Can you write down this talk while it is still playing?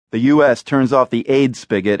The U.S. turns off the aid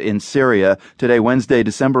spigot in Syria today, Wednesday,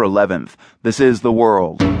 December 11th. This is The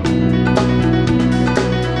World.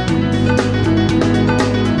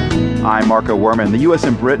 I'm Marco Werman. The U.S.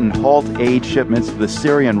 and Britain halt aid shipments to the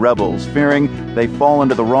Syrian rebels, fearing they fall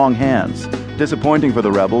into the wrong hands. Disappointing for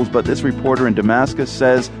the rebels, but this reporter in Damascus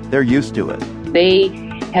says they're used to it. They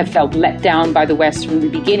have felt let down by the West from the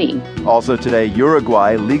beginning. Also today,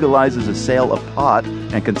 Uruguay legalizes a sale of pot,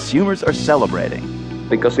 and consumers are celebrating.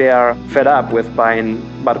 Because they are fed up with buying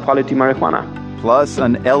bad quality marijuana. Plus,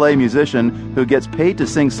 an L.A. musician who gets paid to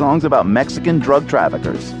sing songs about Mexican drug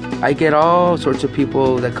traffickers. I get all sorts of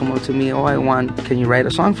people that come up to me, can you write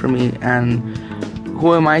a song for me? And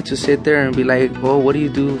who am I to sit there and be like, what do you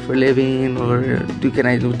do for a living? Or can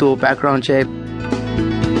I do a background check?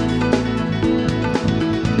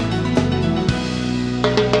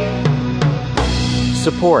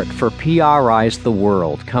 Support for PRI's The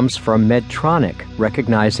World comes from Medtronic,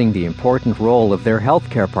 recognizing the important role of their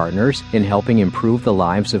healthcare partners in helping improve the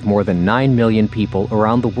lives of more than 9 million people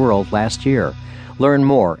around the world last year. Learn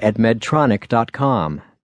more at medtronic.com.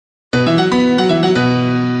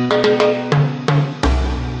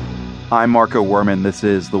 I'm Marco Werman. This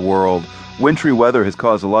is The World. Wintry weather has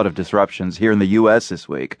caused a lot of disruptions here in the U.S. this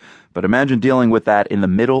week, but imagine dealing with that in the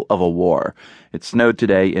middle of a war. It snowed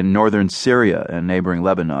today in northern Syria and neighboring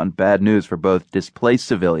Lebanon. Bad news for both displaced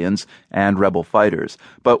civilians and rebel fighters.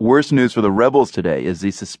 But worse news for the rebels today is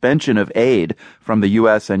the suspension of aid from the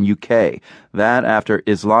U.S. and U.K. That after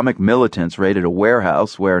Islamic militants raided a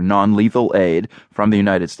warehouse where non-lethal aid from the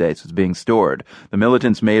United States was being stored. The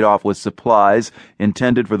militants made off with supplies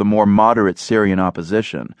intended for the more moderate Syrian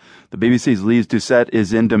opposition. The BBC's Lise Doucette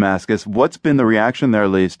is in Damascus. What's been the reaction there,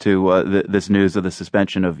 Lise, to this news of the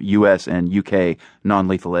suspension of U.S. and U.K.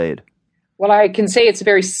 non-lethal aid? Well, I can say it's a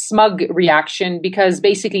very smug reaction because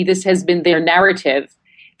basically this has been their narrative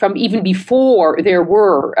from even before there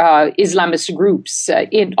were Islamist groups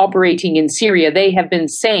operating in Syria. They have been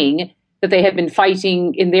saying that they have been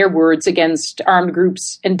fighting, in their words, against armed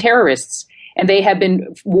groups and terrorists. And they have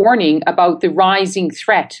been warning about the rising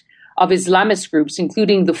threat of Islamist groups,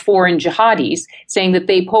 including the foreign jihadis, saying that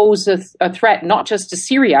they pose a threat not just to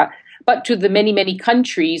Syria, but to the many, many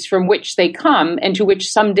countries from which they come and to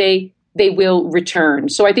which someday they will return.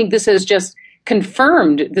 So I think this has just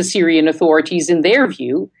confirmed the Syrian authorities in their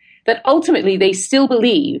view that ultimately they still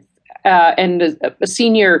believe, and a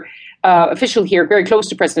senior official here, very close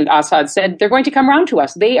to President Assad, said they're going to come around to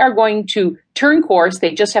us. They are going to turn course.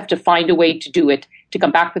 They just have to find a way to do it, to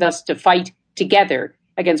come back with us, to fight together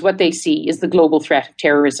against what they see is the global threat of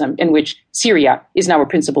terrorism, in which Syria is now a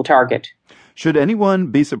principal target. Should anyone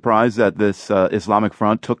be surprised that this Islamic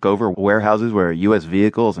Front took over warehouses where U.S.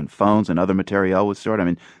 vehicles and phones and other material was stored? I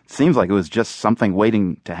mean, it seems like it was just something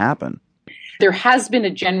waiting to happen. There has been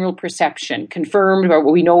a general perception, confirmed by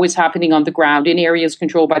what we know is happening on the ground in areas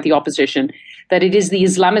controlled by the opposition, that it is the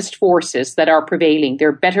Islamist forces that are prevailing.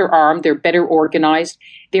 They're better armed, they're better organized,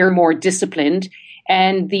 they're more disciplined.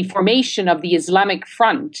 And the formation of the Islamic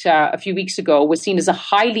Front a few weeks ago was seen as a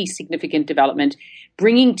highly significant development,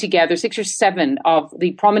 bringing together 6 or 7 of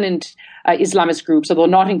the prominent Islamist groups, although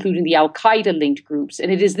not including the Al-Qaeda-linked groups.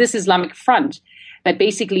 And it is this Islamic Front that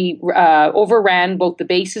basically overran both the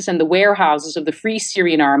bases and the warehouses of the Free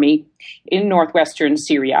Syrian Army in northwestern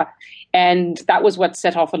Syria. And that was what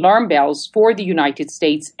set off alarm bells for the United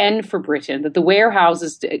States and for Britain, that the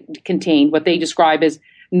warehouses contained what they describe as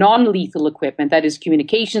non-lethal equipment, that is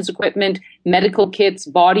communications equipment, medical kits,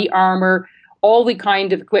 body armor, all the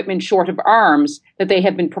kind of equipment short of arms that they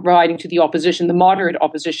have been providing to the opposition, the moderate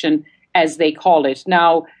opposition, as they call it.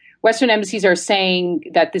 Now, Western embassies are saying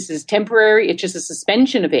that this is temporary, it's just a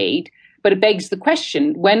suspension of aid, but it begs the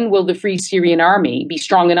question, when will the Free Syrian Army be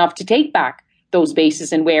strong enough to take back those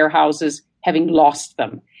bases and warehouses, having lost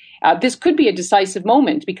them? This could be a decisive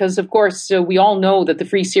moment because, of course, we all know that the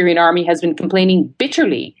Free Syrian Army has been complaining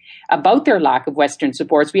bitterly about their lack of Western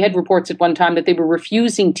supports. We had reports at one time that they were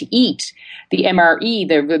refusing to eat the MRE,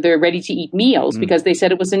 their ready-to-eat meals, because they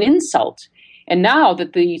said it was an insult. And now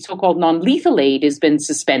that the so-called non-lethal aid has been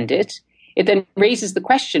suspended, it then raises the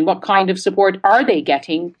question, what kind of support are they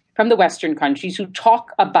getting from the Western countries who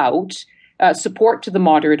talk about support to the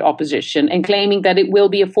moderate opposition and claiming that it will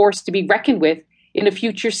be a force to be reckoned with in a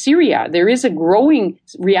future Syria? There is a growing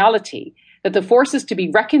reality that the forces to be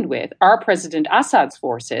reckoned with are President Assad's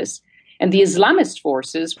forces and the Islamist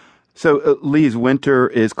forces. So, Lise, winter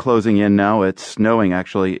is closing in now. It's snowing,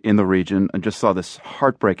 actually, in the region. I just saw this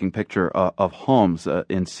heartbreaking picture of Homs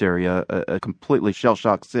in Syria, a completely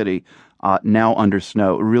shell-shocked city, now under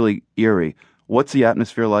snow, really eerie. What's the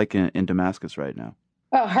atmosphere like in Damascus right now?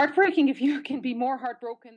 Heartbreaking, if you can be more heartbroken.